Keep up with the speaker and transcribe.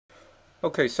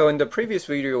Okay, so in the previous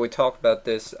video we talked about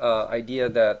this idea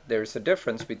that there's a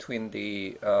difference between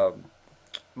the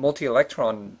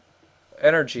multi-electron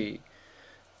energy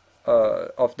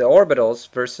of the orbitals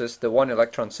versus the one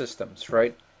electron systems,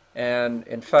 right? And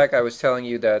in fact, I was telling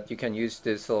you that you can use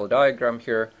this little diagram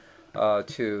here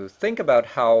to think about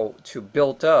how to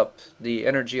build up the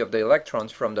energy of the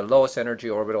electrons from the lowest energy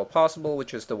orbital possible,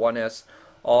 which is the 1s,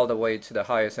 all the way to the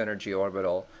highest energy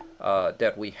orbital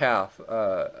that we have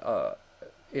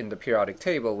in the periodic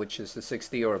table, which is the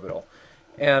 6d orbital.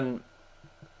 And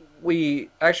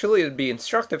it'd be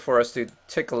instructive for us to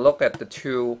take a look at the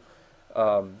two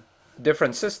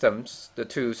different systems, the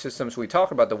two systems we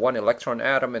talk about, the one electron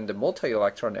atom and the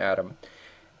multi-electron atom.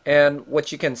 And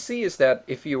what you can see is that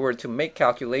if you were to make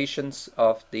calculations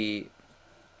of the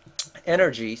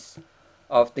energies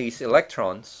of these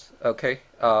electrons, okay,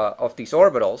 of these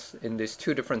orbitals in these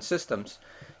two different systems,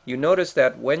 you notice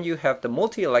that when you have the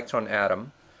multi-electron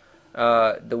atom,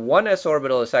 the 1s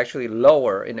orbital is actually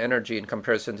lower in energy in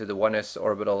comparison to the 1s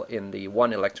orbital in the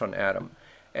one electron atom.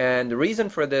 And the reason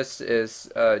for this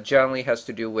is generally has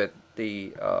to do with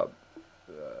the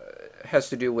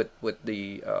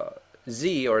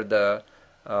Z, or the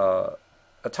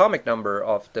atomic number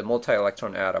of the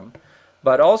multi-electron atom,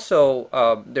 but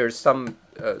also there's some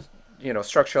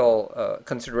structural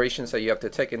considerations that you have to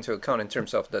take into account in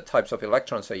terms of the types of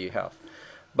electrons that you have.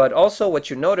 But also what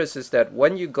you notice is that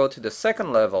when you go to the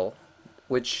second level,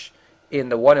 which in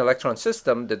the one electron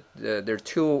system, there are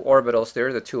two orbitals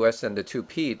there, the 2s and the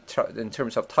 2p, in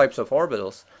terms of types of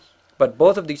orbitals. But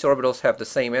both of these orbitals have the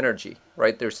same energy,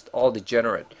 right? They're all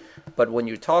degenerate. But when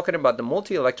you're talking about the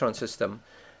multi-electron system,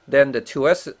 then the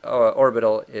 2s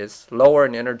orbital is lower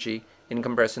in energy in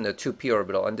comparison to the 2p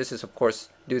orbital. And this is, of course,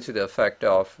 due to the effect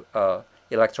of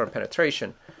electron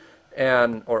penetration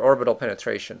or orbital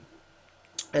penetration.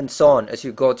 And so on. As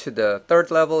you go to the third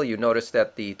level, you notice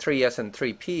that the 3s and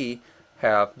 3p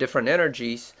have different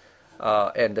energies,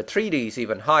 and the 3d is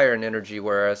even higher in energy,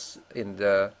 whereas in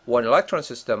the one electron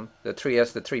system, the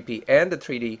 3s, the 3p, and the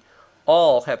 3d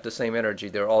all have the same energy.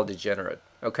 They're all degenerate.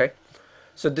 Okay,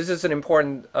 so this is an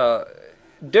important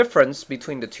difference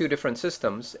between the two different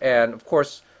systems, and of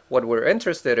course what we're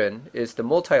interested in is the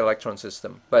multi-electron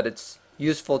system, but it's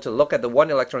useful to look at the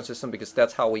one electron system because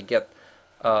that's how we get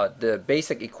the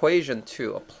basic equation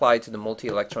to apply to the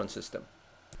multi-electron system.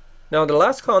 Now, the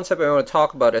last concept I want to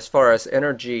talk about as far as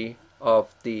energy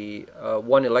of the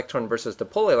one electron versus the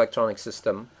polyelectronic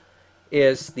system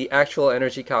is the actual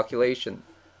energy calculation.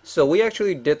 So we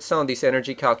actually did some of these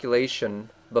energy calculation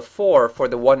before for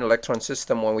the one electron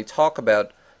system when we talk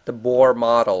about the Bohr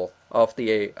model of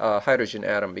the hydrogen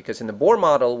atom, because in the Bohr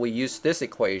model we use this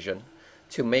equation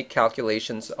to make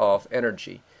calculations of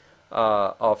energy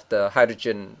of the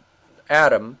hydrogen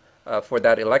atom for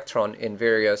that electron in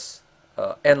various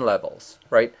n levels,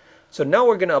 right? So now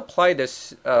we're going to apply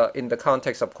this in the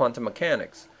context of quantum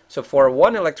mechanics. So for a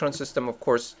one electron system, of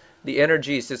course, the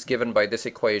energy is just given by this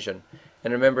equation.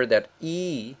 And remember that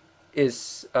E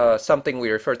is something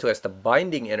we refer to as the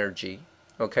binding energy,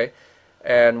 okay?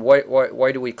 And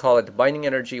why do we call it the binding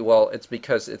energy? Well, it's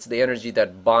because it's the energy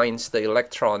that binds the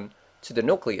electron to the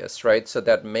nucleus, right? So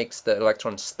that makes the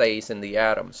electron stays in the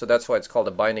atom. So that's why it's called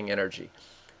the binding energy.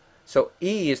 So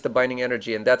E is the binding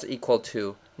energy, and that's equal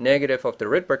to negative of the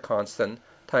Rydberg constant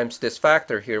times this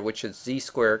factor here, which is Z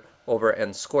squared over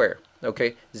N squared.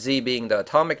 Okay, Z being the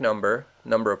atomic number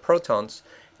of protons,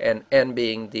 and N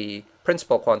being the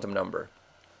principal quantum number.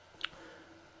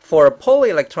 For a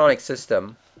polyelectronic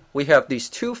system, we have these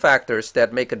two factors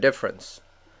that make a difference.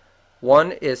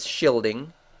 One is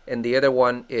shielding, and the other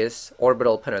one is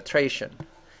orbital penetration.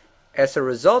 As a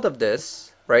result of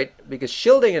this, right, because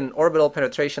shielding and orbital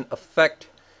penetration affect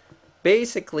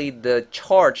basically the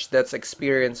charge that's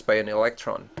experienced by an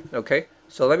electron. Okay,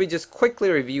 so let me just quickly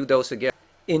review those again.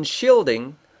 In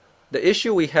shielding, the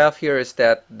issue we have here is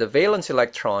that the valence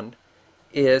electron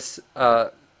is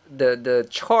the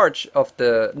charge of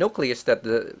the nucleus that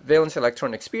the valence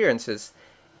electron experiences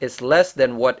is less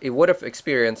than what it would have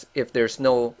experienced if there's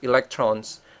no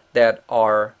electrons that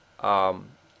are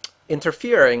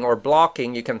interfering or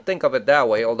blocking. You can think of it that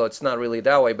way, although it's not really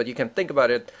that way, but you can think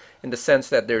about it in the sense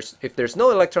that if there's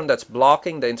no electron that's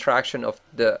blocking the interaction of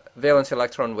the valence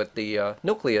electron with the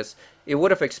nucleus, it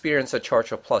would have experienced a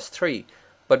charge of +3.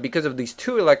 But because of these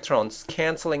two electrons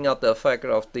canceling out the effect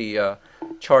of the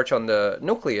charge on the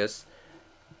nucleus,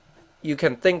 you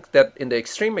can think that in the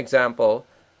extreme example,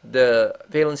 the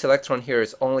valence electron here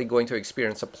is only going to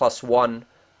experience a +1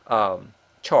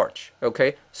 charge.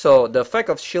 Okay, so the effect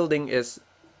of shielding is,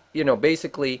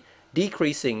 basically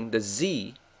decreasing the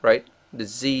Z, right? The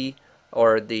Z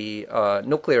or the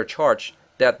nuclear charge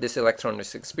that this electron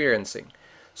is experiencing.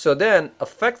 So then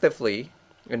effectively,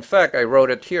 in fact I wrote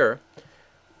it here,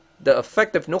 the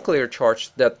effective nuclear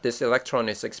charge that this electron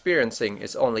is experiencing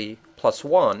is only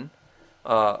 +1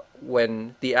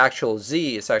 when the actual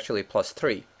Z is actually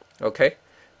 +3. Okay,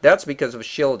 that's because of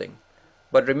shielding.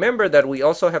 But remember that we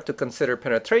also have to consider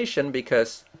penetration,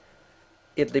 because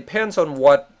it depends on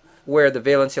where the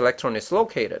valence electron is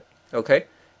located. Okay,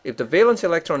 if the valence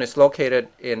electron is located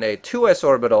in a 2s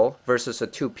orbital versus a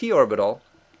 2p orbital,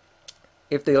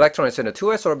 if the electron is in a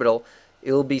 2s orbital,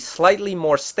 it will be slightly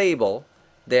more stable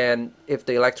than if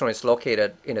the electron is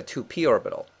located in a 2p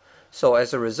orbital. So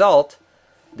as a result,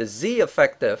 the Z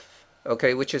effective,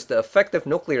 okay, which is the effective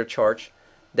nuclear charge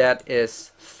that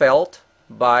is felt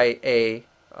by a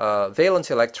valence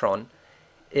electron,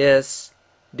 is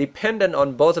dependent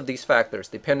on both of these factors,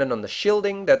 dependent on the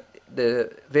shielding that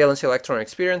the valence electron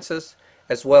experiences,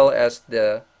 as well as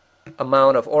the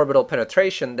amount of orbital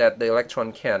penetration that the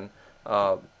electron can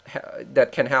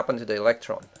that can happen to the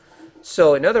electron.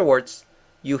 So in other words,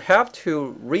 you have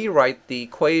to rewrite the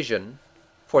equation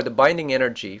for the binding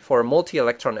energy for a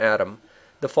multi-electron atom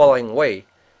the following way.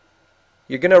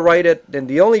 You're going to write it, and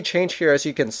the only change here, as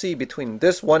you can see, between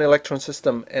this one electron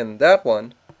system and that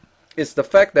one is the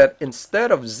fact that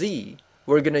instead of Z,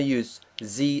 we're going to use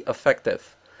Z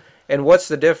effective. And what's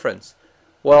the difference?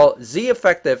 Well, Z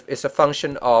effective is a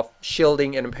function of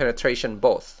shielding and penetration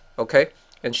both. Okay?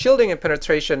 And shielding and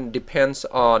penetration depends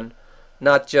on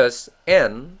not just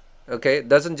N, okay? It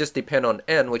doesn't just depend on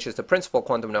N, which is the principal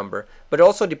quantum number, but it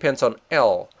also depends on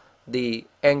L, the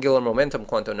angular momentum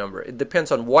quantum number. It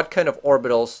depends on what kind of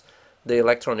orbitals the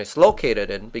electron is located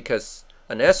in, because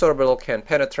an s orbital can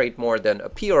penetrate more than a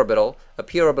p orbital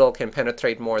can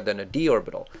penetrate more than a d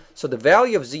orbital. So the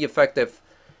value of Z effective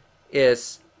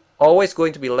is always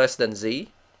going to be less than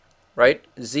Z, right?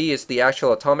 Z is the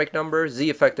actual atomic number. Z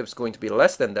effective is going to be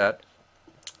less than that.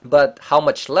 But how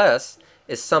much less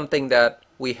is something that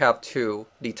we have to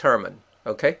determine,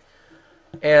 okay?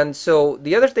 And so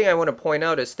the other thing I want to point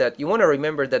out is that you want to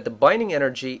remember that the binding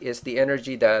energy is the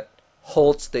energy that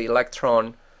holds the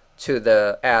electron to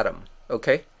the atom,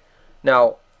 okay?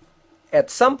 Now, at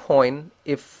some point,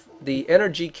 if the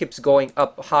energy keeps going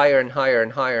up higher and higher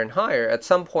and higher and higher, at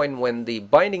some point when the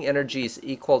binding energy is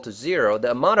equal to 0,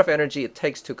 the amount of energy it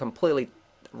takes to completely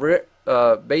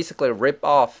basically rip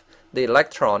off the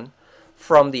electron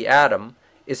from the atom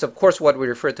is of course what we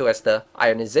refer to as the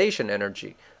ionization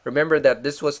energy. Remember that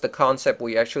this was the concept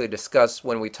we actually discussed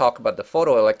when we talk about the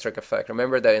photoelectric effect.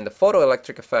 Remember that in the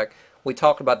photoelectric effect we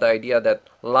talked about the idea that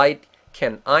light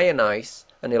can ionize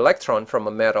an electron from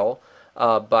a metal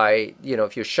by,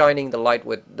 if you're shining the light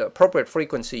with the appropriate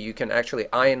frequency, you can actually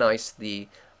ionize the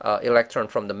electron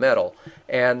from the metal.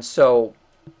 And so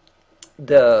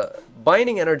the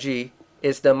binding energy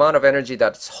is the amount of energy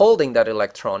that's holding that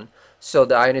electron. So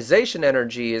the ionization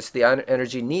energy is the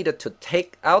energy needed to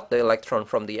take out the electron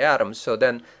from the atom. So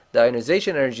then the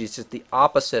ionization energy is just the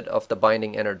opposite of the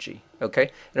binding energy. Okay?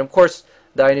 And of course,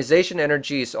 the ionization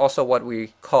energy is also what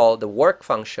we call the work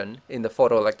function in the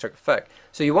photoelectric effect.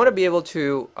 So you want to be able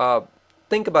to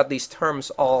think about these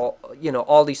terms, all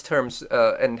these terms,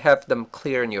 and have them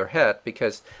clear in your head,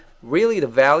 because really the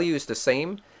value is the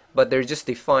same, but they're just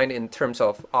defined in terms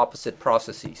of opposite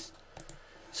processes.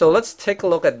 So let's take a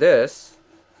look at this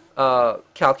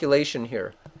calculation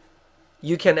here.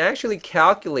 You can actually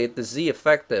calculate the Z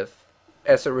effective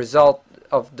as a result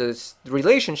of this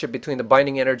relationship between the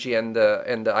binding energy and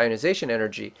the ionization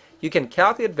energy. You can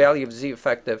calculate value of Z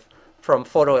effective from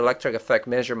photoelectric effect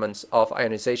measurements of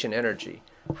ionization energy.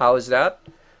 How is that?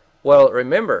 Well,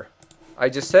 remember, I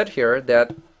just said here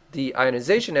that the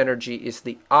ionization energy is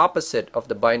the opposite of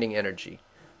the binding energy.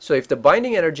 So if the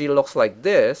binding energy looks like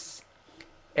this,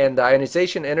 and the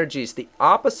ionization energy is the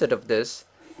opposite of this,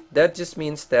 that just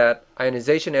means that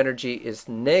ionization energy is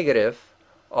negative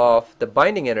of the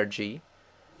binding energy.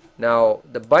 Now,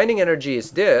 the binding energy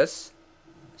is this,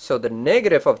 so the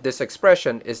negative of this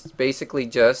expression is basically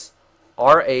just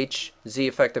RH Z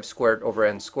effective squared over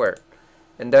N squared.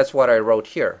 And that's what I wrote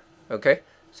here, okay?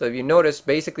 So if you notice,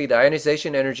 basically the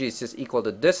ionization energy is just equal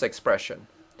to this expression.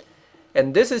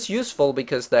 And this is useful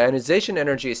because the ionization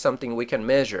energy is something we can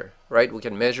measure, right? We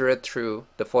can measure it through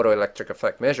the photoelectric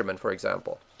effect measurement, for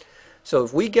example. So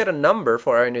if we get a number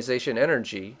for ionization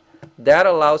energy, that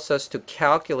allows us to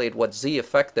calculate what Z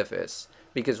effective is,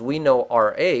 because we know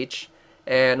RH,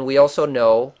 and we also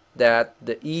know that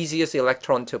the easiest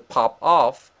electron to pop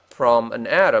off from an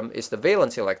atom is the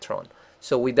valence electron.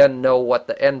 So we then know what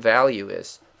the N value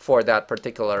is for that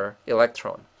particular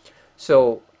electron.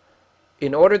 So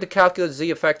In order to calculate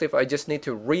Z effective, I just need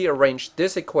to rearrange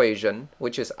this equation,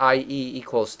 which is IE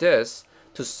equals this,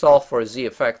 to solve for Z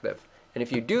effective. And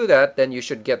if you do that, then you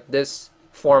should get this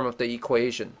form of the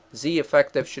equation. Z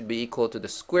effective should be equal to the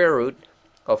square root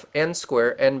of n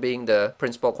squared, n being the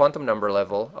principal quantum number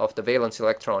level of the valence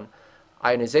electron,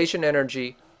 ionization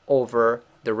energy over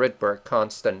the Rydberg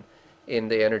constant in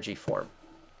the energy form.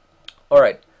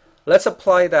 Alright, let's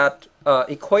apply that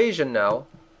equation now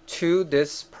to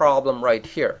this problem right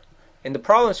here. And the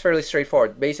problem is fairly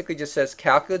straightforward. Basically just says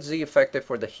calculate Z effective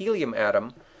for the helium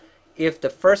atom if the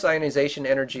first ionization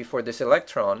energy for this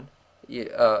electron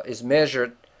is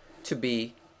measured to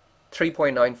be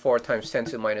 3.94 times 10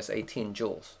 to the minus 18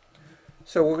 joules.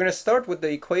 So we're going to start with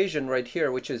the equation right here,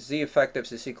 which is Z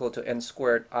effective is equal to n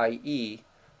squared IE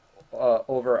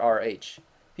over RH.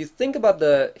 If you think about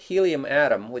the helium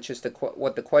atom, which is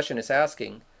what the question is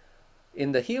asking,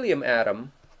 in the helium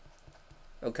atom,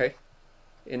 okay,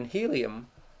 in helium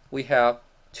we have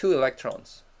 2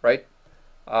 electrons, right?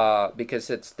 Because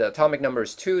the atomic number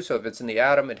is 2, so if it's in the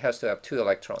atom, it has to have 2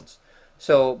 electrons.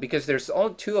 So because there's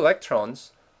only 2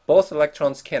 electrons, both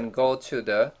electrons can go to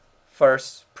the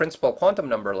first principal quantum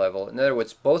number level. In other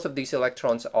words, both of these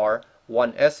electrons are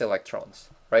 1s electrons,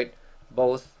 right?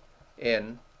 Both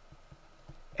in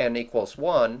n equals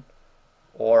 1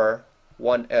 or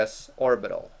 1s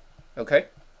orbital, okay?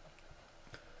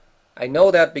 I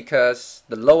know that because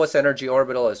the lowest energy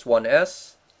orbital is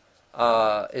 1s,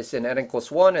 is in n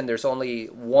equals 1, and there's only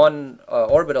one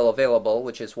orbital available,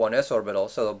 which is 1s orbital,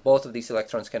 so both of these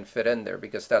electrons can fit in there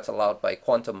because that's allowed by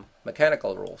quantum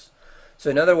mechanical rules. So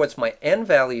in other words, my n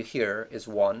value here is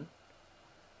 1.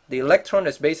 The electron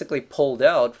is basically pulled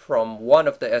out from one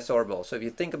of the s orbitals. So if you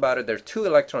think about it, there are 2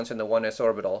 electrons in the 1s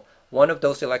orbital. One of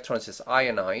those electrons is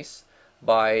ionized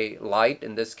by light,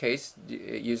 in this case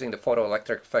using the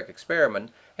photoelectric effect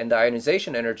experiment, and the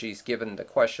ionization energy is given in the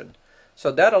question.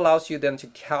 So that allows you then to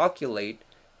calculate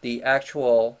the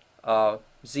actual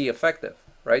Z effective,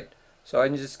 right? So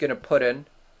I'm just going to put in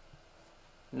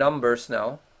numbers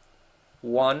now.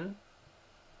 1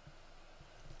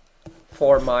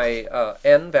 for my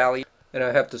n value, and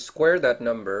I have to square that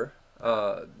number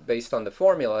based on the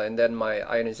formula, and then my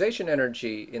ionization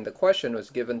energy in the question was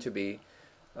given to be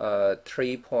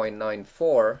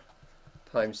 3.94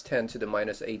 times 10 to the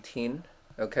minus 18,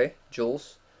 okay,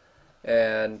 joules.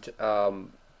 And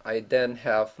I then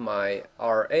have my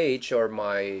RH, or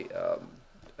my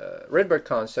Rydberg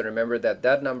constant. Remember that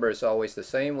that number is always the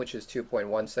same, which is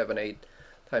 2.178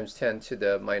 times 10 to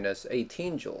the minus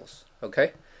 18 joules,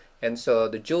 okay? And so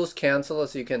the joules cancel,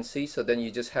 as you can see, so then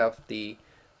you just have the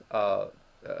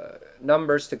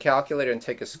numbers to calculate and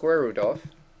take a square root of.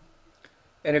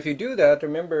 And if you do that,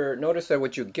 remember, notice that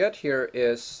what you get here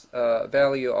is a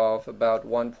value of about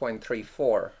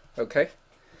 1.34, okay?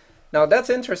 Now that's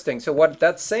interesting. So what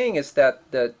that's saying is that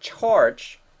the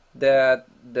charge that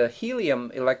the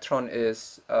helium electron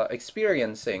is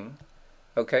experiencing,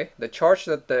 okay, the charge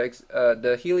that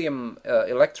the helium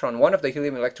electron, one of the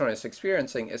helium electron is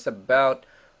experiencing, is about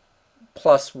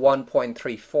plus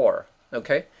 1.34,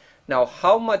 okay? Now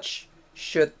how much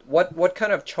should, what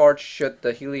kind of charge should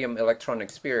the helium electron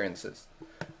experiences?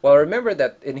 Well, remember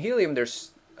that in helium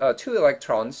there's 2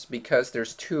 electrons because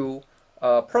there's 2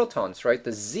 protons, right?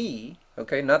 The Z,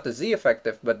 okay, not the Z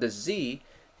effective, but the Z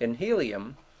in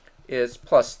helium is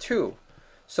plus 2.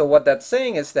 So what that's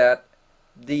saying is that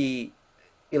the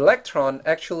electron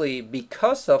actually,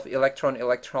 because of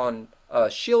electron-electron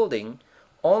shielding,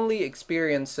 only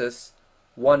experiences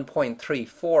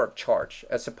 1.34 charge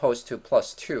as opposed to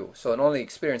plus 2. So it only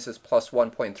experiences plus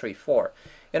 1.34.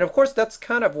 And of course that's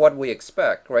kind of what we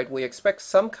expect, right? We expect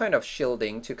some kind of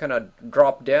shielding to kind of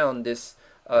drop down this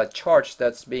charge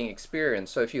that's being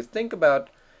experienced. So if you think about,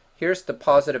 here's the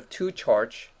positive 2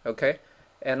 charge, okay,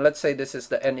 and let's say this is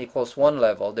the n equals 1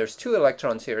 level. There's 2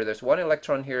 electrons here, there's 1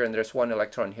 electron here, and there's 1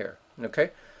 electron here,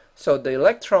 okay? So the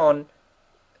electron,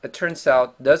 it turns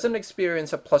out, doesn't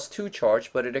experience a plus 2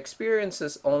 charge, but it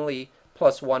experiences only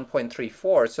plus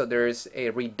 1.34, so there is a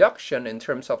reduction in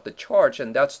terms of the charge,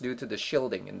 and that's due to the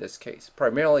shielding in this case,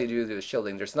 primarily due to the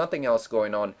shielding. There's nothing else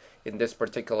going on in this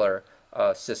particular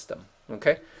system,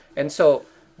 okay? And so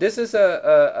this is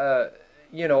a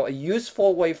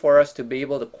useful way for us to be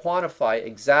able to quantify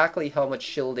exactly how much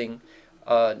shielding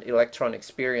an electron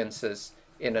experiences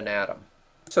in an atom.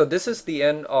 So this is the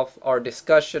end of our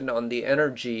discussion on the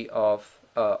energy of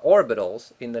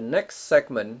orbitals. In the next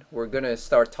segment, we're going to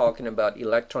start talking about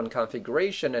electron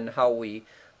configuration and how we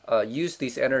use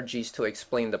these energies to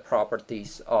explain the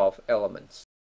properties of elements.